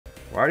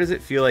Why does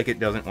it feel like it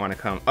doesn't want to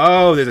come?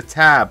 Oh, there's a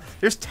tab.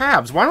 There's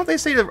tabs. Why don't they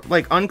say to,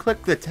 like,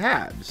 unclick the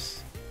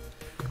tabs?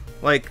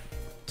 Like,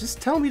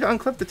 just tell me to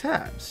unclick the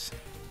tabs.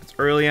 It's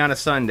early on a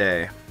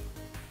Sunday.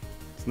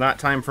 It's not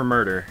time for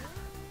murder.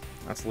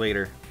 That's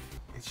later.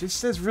 It just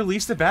says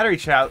release the battery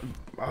child.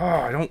 Oh,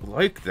 I don't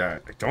like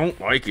that. I don't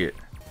like it.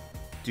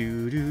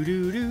 Do do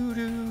do do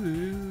do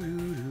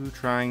do do.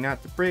 Trying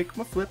not to break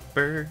my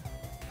flipper.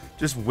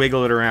 Just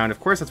wiggle it around. Of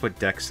course, that's what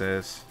Dex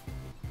says.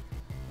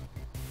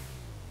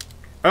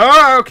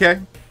 Oh, okay.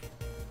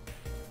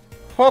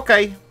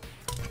 Okay.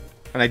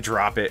 And I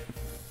drop it.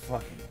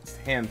 Fucking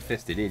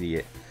ham-fisted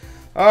idiot.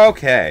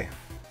 Okay.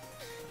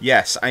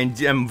 Yes, I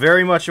am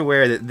very much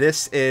aware that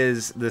this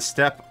is the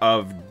step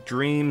of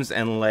dreams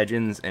and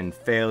legends and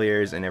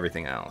failures and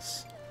everything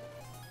else.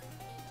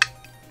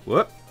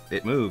 Whoop.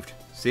 It moved.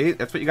 See?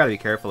 That's what you gotta be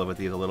careful of with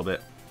these a little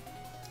bit.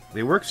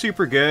 They work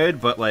super good,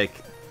 but, like,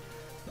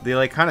 they,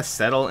 like, kind of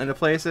settle into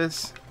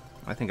places.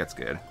 I think that's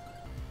good.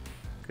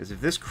 Because if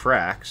this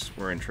cracks,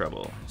 we're in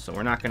trouble. So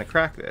we're not going to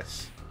crack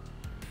this.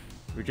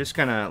 We're just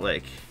going to,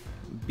 like,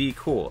 be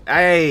cool.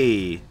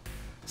 Hey!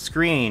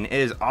 Screen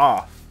is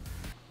off.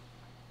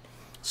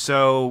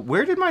 So,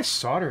 where did my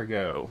solder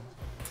go?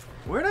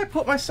 Where did I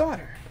put my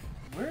solder?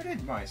 Where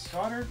did my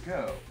solder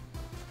go?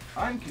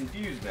 I'm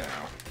confused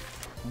now.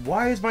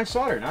 Why is my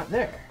solder not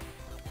there?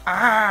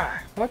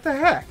 Ah! What the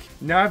heck?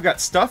 Now I've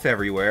got stuff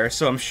everywhere,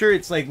 so I'm sure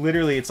it's like,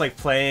 literally, it's like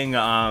playing,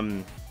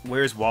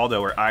 Where's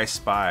Waldo or I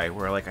Spy,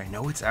 where like I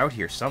know it's out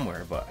here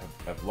somewhere, but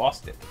I've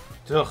lost it.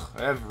 Ugh,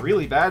 I have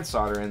really bad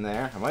solder in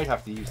there. I might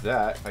have to use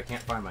that if I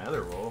can't find my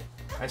other roll.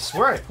 I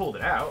swear I pulled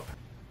it out.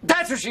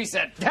 That's what she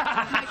said.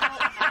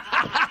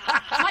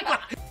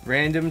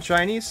 Random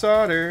Chinese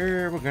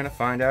solder. We're gonna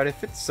find out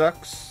if it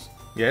sucks.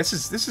 Yeah,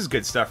 this is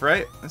good stuff,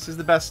 right? This is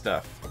the best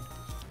stuff.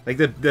 Like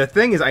the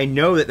thing is, I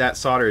know that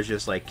solder is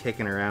just like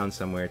kicking around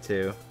somewhere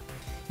too.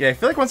 Yeah, I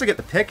feel like once I get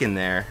the pick in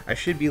there, I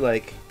should be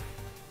like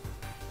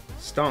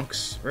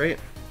stonks, right?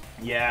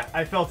 Yeah,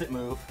 I felt it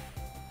move.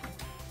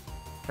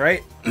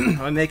 Right?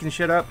 Am I making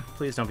shit up?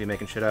 Please don't be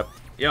making shit up.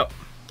 Yep,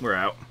 we're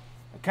out.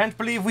 I can't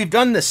believe we've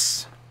done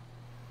this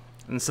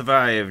and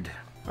survived.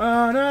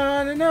 Oh,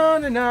 na, na, na,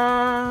 na,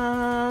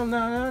 na,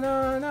 na,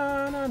 na,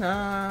 na, na,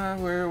 na.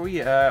 Where are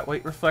we at?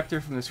 White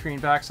reflector from the screen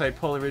backside.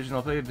 Pull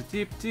original.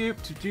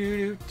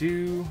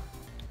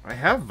 I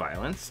have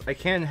violence. I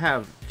can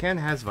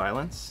has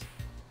violence.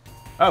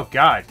 Oh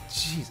God,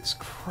 Jesus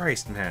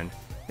Christ, man.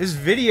 His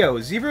video,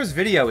 Zebra's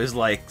video is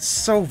like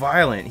so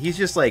violent. He's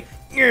just like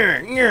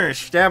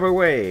stab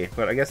away.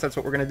 But I guess that's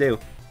what we're gonna do.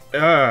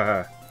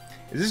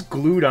 Is this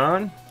glued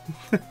on?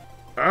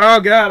 Oh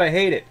God, I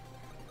hate it.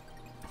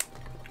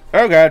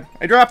 Oh God,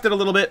 I dropped it a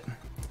little bit.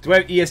 Do I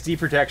have ESD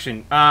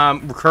protection?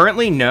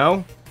 Currently,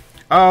 no.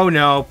 Oh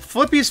no,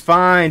 Flippy's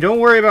fine. Don't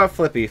worry about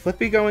Flippy.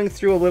 Flippy going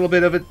through a little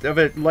bit of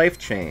a life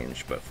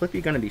change, but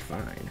Flippy gonna be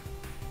fine.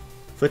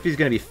 Flippy's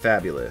gonna be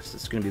fabulous.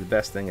 It's gonna be the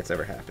best thing that's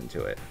ever happened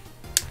to it.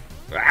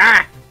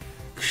 Ah!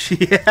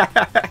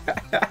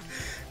 Yeah.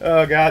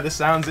 Oh God, the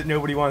sounds that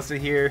nobody wants to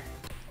hear.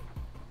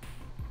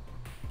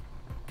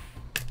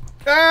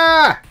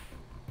 Ah!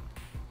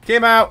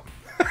 Came out.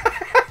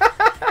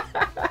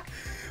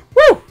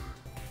 Woo!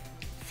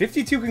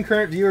 52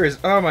 concurrent viewers.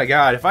 Oh my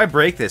God, if I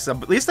break this,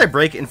 at least I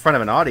break it in front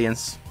of an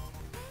audience.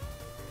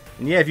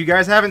 And yeah, if you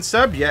guys haven't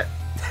subbed yet,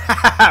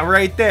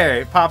 right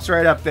there, it pops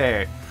right up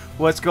there.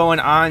 What's going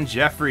on,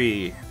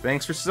 Jeffrey?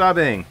 Thanks for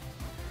subbing.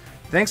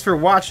 Thanks for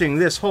watching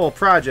this whole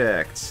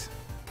project.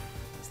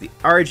 It's the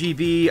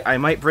RGB I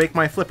might break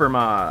my flipper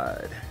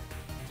mod.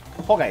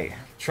 Okay.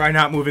 Try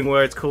not moving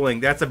while it's cooling.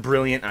 That's a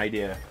brilliant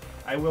idea.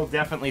 I will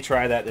definitely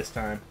try that this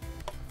time.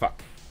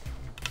 Fuck.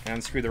 I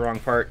unscrewed the wrong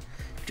part.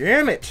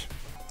 Damn it!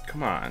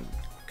 Come on.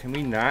 Can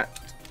we not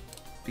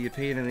be a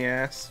pain in the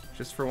ass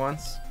just for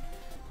once?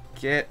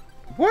 Get...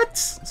 What?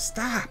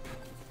 Stop!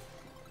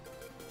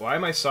 Why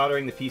am I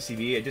soldering the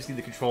PCB? I just need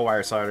the control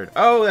wire soldered.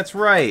 Oh, that's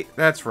right.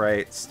 That's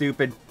right.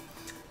 Stupid.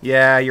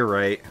 Yeah, you're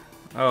right.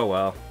 Oh,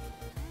 well.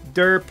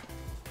 Derp.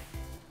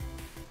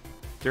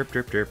 Derp,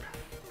 derp, derp.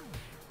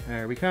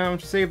 There we come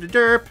to save the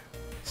derp.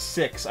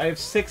 6. I have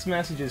 6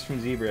 messages from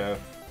Zebra.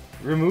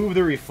 Remove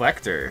the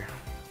reflector.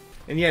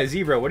 And yeah,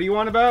 Zebra, what do you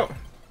want about?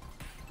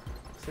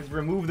 It says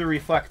remove the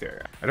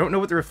reflector. I don't know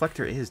what the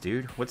reflector is,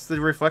 dude. What's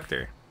the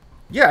reflector?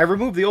 Yeah, I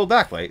removed the old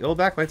backlight. The old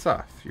backlight's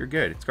off. You're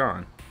good. It's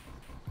gone.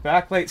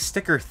 Backlight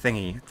sticker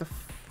thingy. What the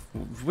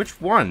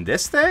which one?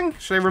 This thing?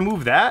 Should I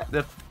remove that?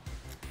 Is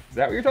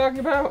that what you're talking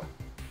about?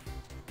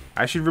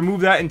 I should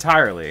remove that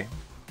entirely.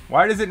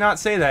 Why does it not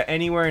say that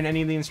anywhere in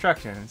any of the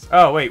instructions?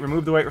 Oh, wait.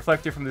 Remove the white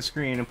reflector from the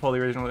screen and pull the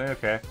original...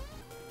 Okay.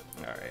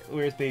 Alright.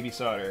 Where's baby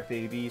solder?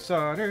 Baby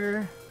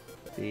solder.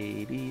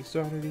 Baby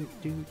solder.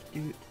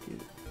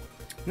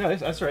 No,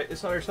 that's right.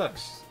 This solder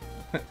sucks.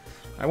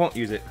 I won't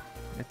use it.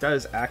 It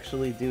does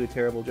actually do a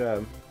terrible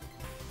job.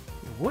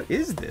 What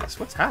is this?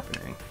 What's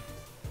happening?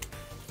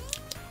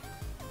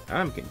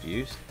 I'm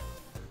confused.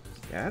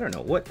 Yeah, I don't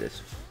know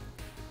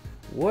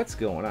what's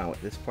going on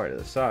with this part of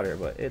the solder,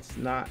 but it's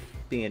not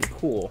being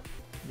cool.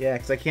 Yeah,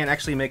 because I can't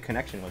actually make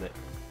connection with it.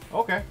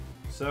 Okay,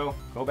 so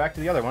go back to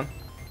the other one.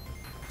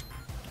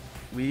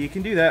 We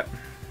can do that.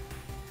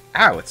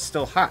 Ow, it's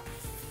still hot.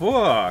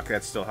 Fuck,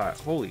 that's still hot.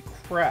 Holy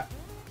crap.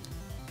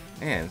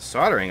 Man,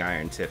 soldering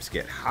iron tips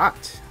get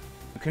hot.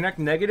 Connect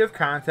negative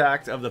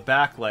contact of the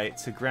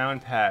backlight to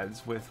ground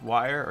pads with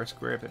wire or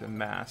square bit of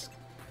mask.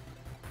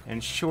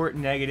 And short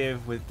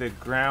negative with the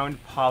ground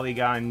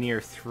polygon near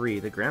 3.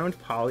 The ground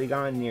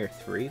polygon near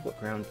 3? What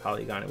ground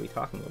polygon are we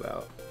talking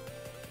about?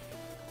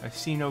 I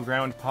see no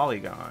ground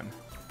polygon.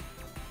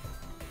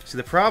 So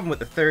the problem with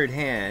the third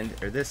hand,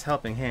 or this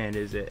helping hand,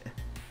 is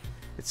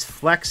it's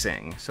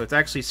flexing. So it's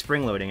actually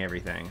spring loading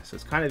everything. So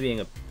it's kind of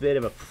being a bit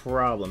of a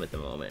problem at the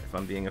moment, if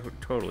I'm being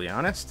totally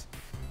honest.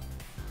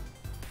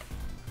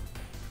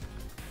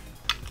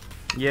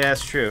 Yeah,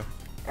 it's true.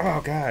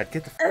 Oh god,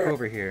 get the f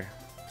over here.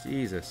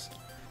 Jesus.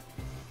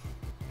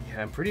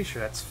 Yeah, I'm pretty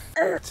sure that's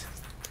f***ed.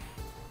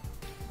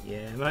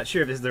 Yeah, I'm not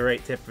sure if this is the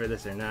right tip for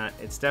this or not.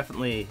 It's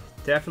definitely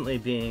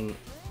being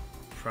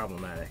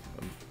problematic.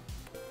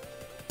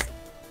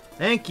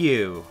 Thank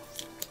you!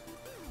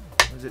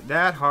 Was it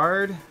that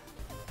hard?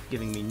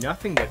 Giving me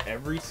nothing but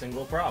every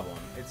single problem.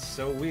 It's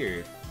so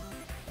weird.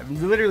 I've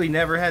literally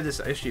never had this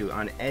issue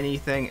on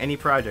anything, any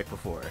project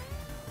before.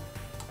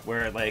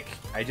 Where, like,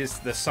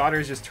 the solder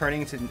is just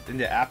turning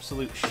into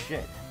absolute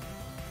shit.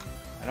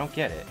 I don't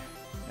get it.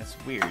 That's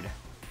weird.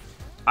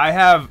 I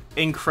have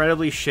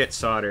incredibly shit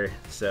solder,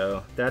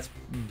 so that's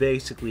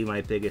basically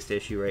my biggest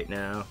issue right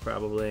now,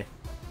 probably.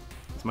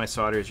 My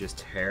solder is just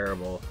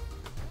terrible.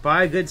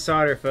 Buy good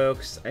solder,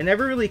 folks. I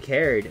never really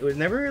cared. It was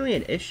never really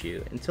an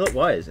issue until it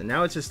was, and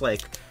now it's just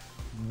like,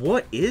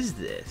 what is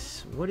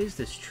this? What is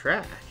this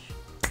trash?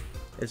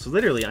 It's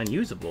literally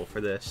unusable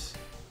for this.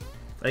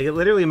 Like, it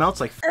literally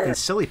melts like f***ing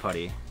silly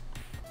putty.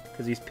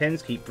 Because these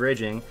pins keep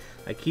bridging.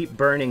 I keep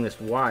burning this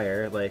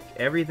wire. Like,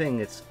 everything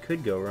that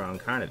could go wrong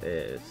kind of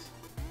is.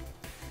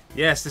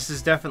 Yes, this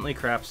is definitely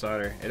crap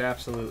solder. It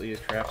absolutely is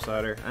crap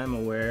solder. I'm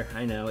aware.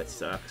 I know, it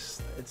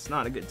sucks. It's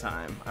not a good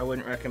time. I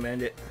wouldn't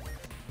recommend it.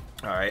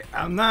 Alright,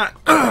 I'm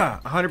not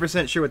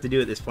 100% sure what to do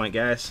at this point,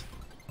 guys.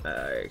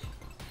 I'm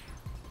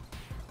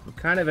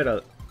kind of at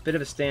a bit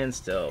of a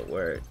standstill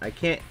where I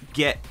can't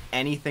get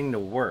anything to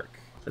work.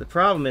 But the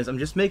problem is I'm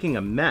just making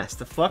a mess.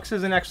 The flux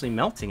isn't actually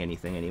melting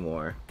anything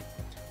anymore.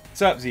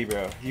 What's up,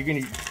 Zebro? You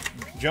gonna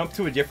jump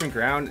to a different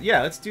ground?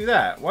 Yeah, let's do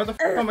that. Why the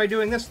f am I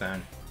doing this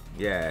then?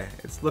 Yeah,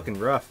 it's looking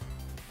rough.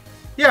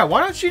 Yeah,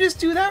 why don't you just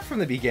do that from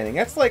the beginning?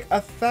 That's like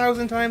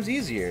 1,000 times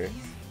easier.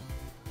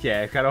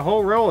 Yeah, I've got a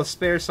whole roll of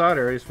spare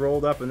solder just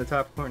rolled up in the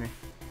top corner.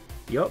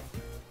 Yup.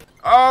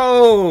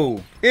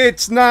 Oh!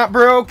 It's not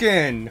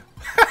broken!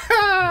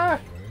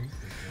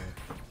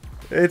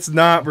 It's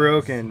not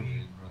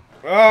broken.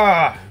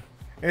 Ah!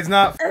 It's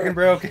not fucking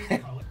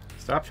broken.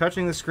 Stop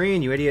touching the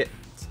screen, you idiot.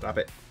 Stop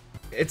it.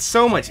 It's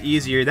so much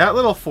easier. That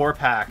little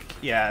 4-pack.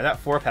 Yeah,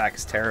 that 4-pack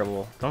is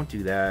terrible. Don't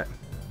do that.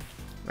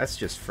 That's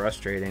just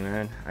frustrating,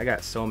 man. I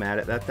got so mad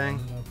at that thing.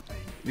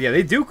 Yeah,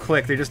 they do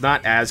click. They're just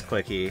not as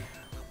clicky.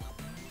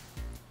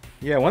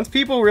 Yeah, once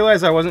people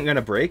realized I wasn't going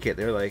to break it,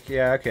 they're like,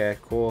 yeah, okay,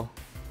 cool.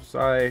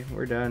 Sorry,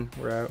 we're done.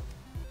 We're out.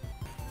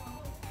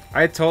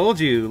 I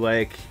told you,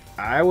 like,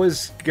 I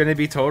was going to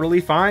be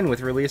totally fine with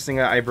releasing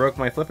a I broke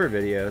my flipper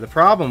video. The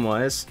problem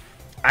was,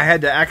 I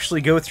had to actually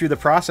go through the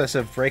process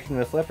of breaking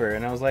the flipper,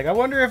 and I was like, I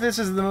wonder if this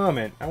is the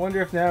moment. I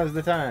wonder if now is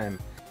the time.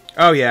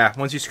 Oh yeah,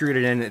 once you screwed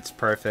it in, it's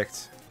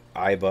perfect.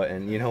 I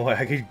button. You know what?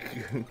 I could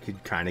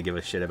kind of give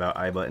a shit about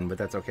I button, but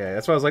that's okay.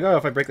 That's why I was like, oh,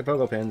 if I break the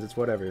pogo pins, it's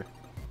whatever.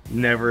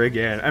 Never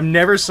again. I'm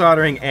never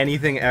soldering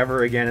anything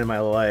ever again in my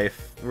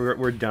life.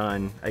 We're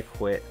done. I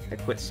quit. I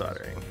quit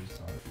soldering.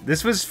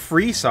 This was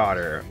free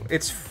solder.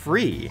 It's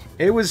free.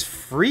 It was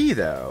free,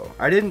 though.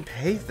 I didn't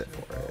pay for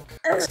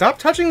it. Stop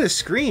touching the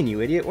screen,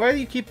 you idiot. Why do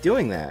you keep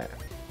doing that?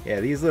 Yeah,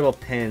 these little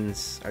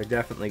pins are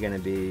definitely going to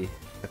be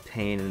a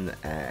pain in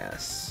the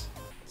ass.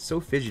 It's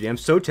so fidgety. I'm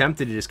so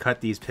tempted to just cut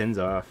these pins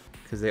off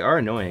because they are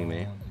annoying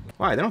me.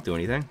 Why? They don't do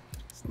anything.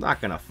 It's not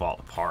going to fall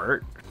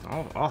apart.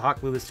 I'll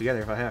hot glue this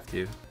together if I have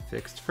to.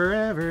 Fixed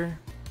forever.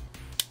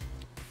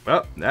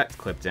 Well, that's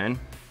clipped in.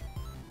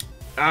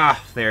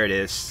 Ah, there it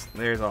is.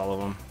 There's all of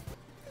them.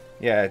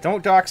 Yeah,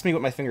 don't dox me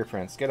with my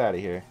fingerprints. Get out of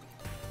here.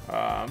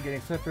 I'm getting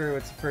a flipper.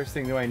 What's the first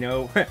thing do I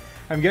know?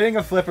 I'm getting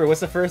a flipper. What's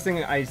the first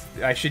thing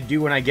I should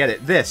do when I get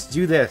it? This.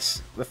 Do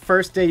this. The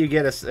first day you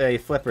get a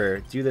flipper,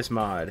 do this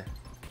mod.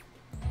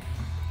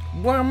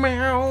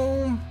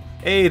 Wow.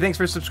 Hey, thanks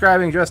for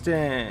subscribing,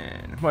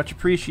 Justin. Much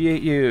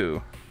appreciate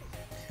you.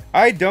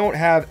 I don't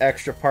have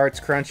extra parts,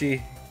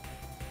 Crunchy.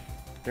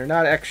 They're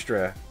not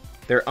extra.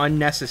 They're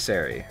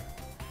unnecessary.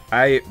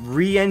 I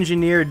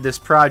re-engineered this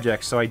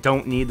project so I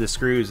don't need the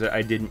screws that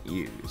I didn't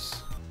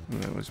use.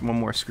 There was one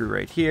more screw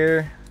right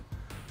here.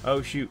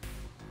 Oh shoot.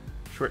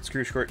 Short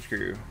screw, short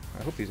screw.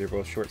 I hope these are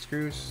both short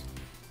screws.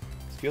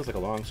 This feels like a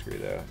long screw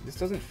though. This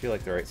doesn't feel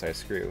like the right size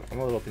screw. I'm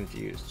a little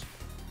confused.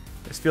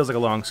 This feels like a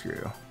long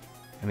screw.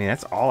 I mean,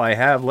 that's all I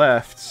have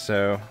left,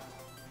 so...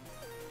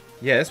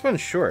 Yeah, this one's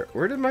short.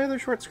 Where did my other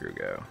short screw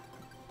go?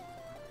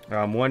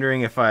 I'm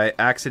wondering if I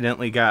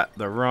accidentally got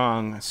the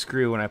wrong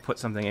screw when I put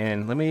something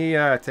in. Let me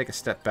take a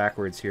step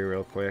backwards here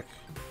real quick.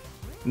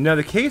 No,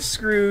 the case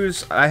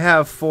screws I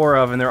have 4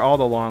 of, and they're all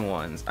the long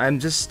ones. I'm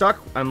just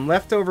stuck. I'm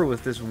left over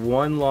with this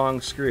one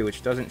long screw,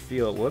 which doesn't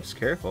feel... Whoops,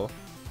 careful.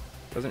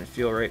 Doesn't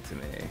feel right to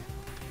me.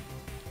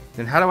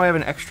 Then how do I have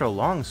an extra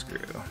long screw?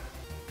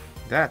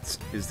 That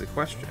is the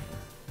question.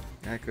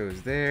 That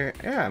goes there.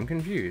 Yeah, I'm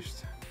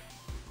confused.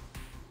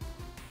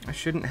 I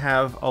shouldn't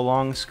have a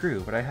long screw,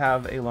 but I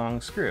have a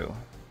long screw.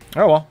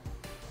 Oh well.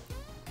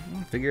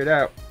 I'll figure it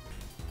out.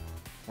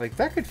 Like,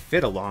 that could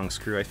fit a long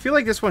screw. I feel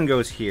like this one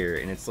goes here,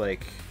 and it's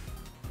like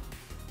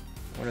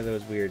one of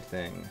those weird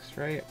things,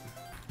 right?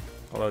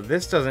 Although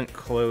this doesn't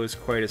close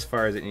quite as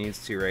far as it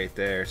needs to right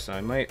there, so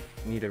I might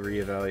need to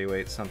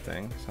reevaluate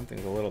something.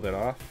 Something's a little bit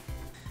off.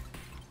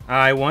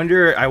 I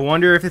wonder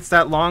if it's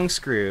that long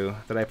screw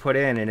that I put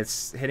in and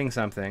it's hitting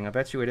something. I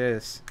bet you it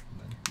is.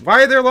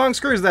 Why are there long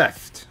screws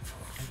left?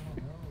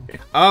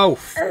 Oh,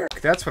 f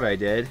that's what I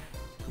did.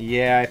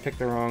 Yeah, I picked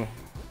the wrong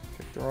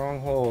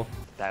hole.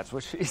 That's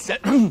what she said.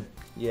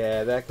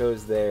 Yeah, that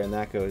goes there and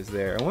that goes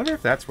there. I wonder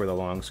if that's where the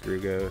long screw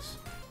goes.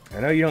 I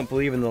know you don't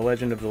believe in the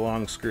legend of the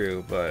long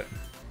screw, but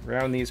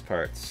around these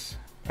parts.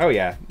 Oh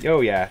yeah,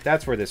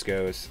 that's where this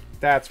goes.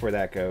 That's where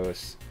that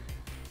goes.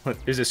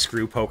 There's a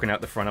screw poking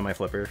out the front of my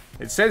flipper.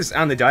 It says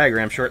on the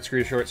diagram short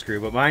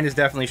screw, but mine is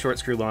definitely short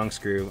screw, long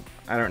screw.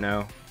 I don't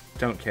know.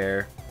 Don't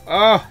care.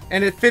 Oh,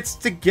 and it fits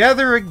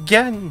together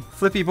again!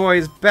 Flippy Boy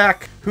is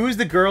back. Who's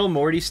the girl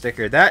Morty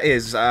sticker? That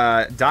is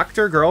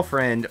Dr.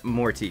 Girlfriend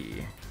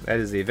Morty.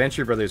 That is a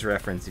Venture Brothers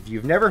reference. If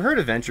you've never heard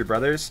of Venture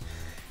Brothers,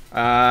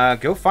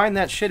 go find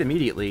that shit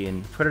immediately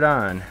and put it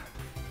on.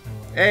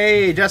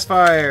 Hey,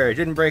 Justfire!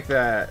 Didn't break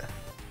that.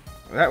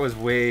 That was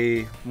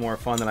way more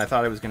fun than I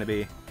thought it was going to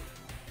be.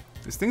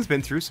 This thing's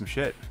been through some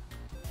shit.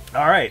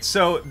 Alright,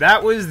 so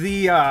that was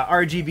the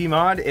RGB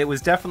mod. It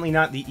was definitely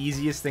not the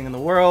easiest thing in the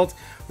world.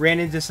 Ran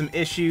into some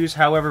issues.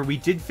 However, we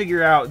did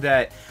figure out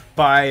that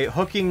by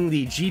hooking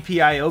the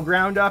GPIO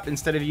ground up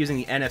instead of using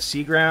the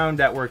NFC ground,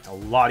 that worked a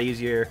lot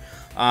easier.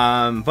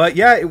 But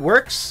yeah, it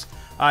works.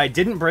 I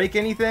didn't break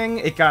anything.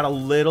 It got a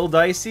little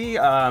dicey.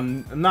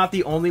 I'm not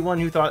the only one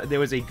who thought there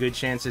was a good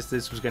chance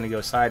this was going to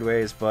go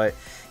sideways, but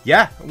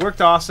yeah, it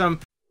worked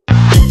awesome.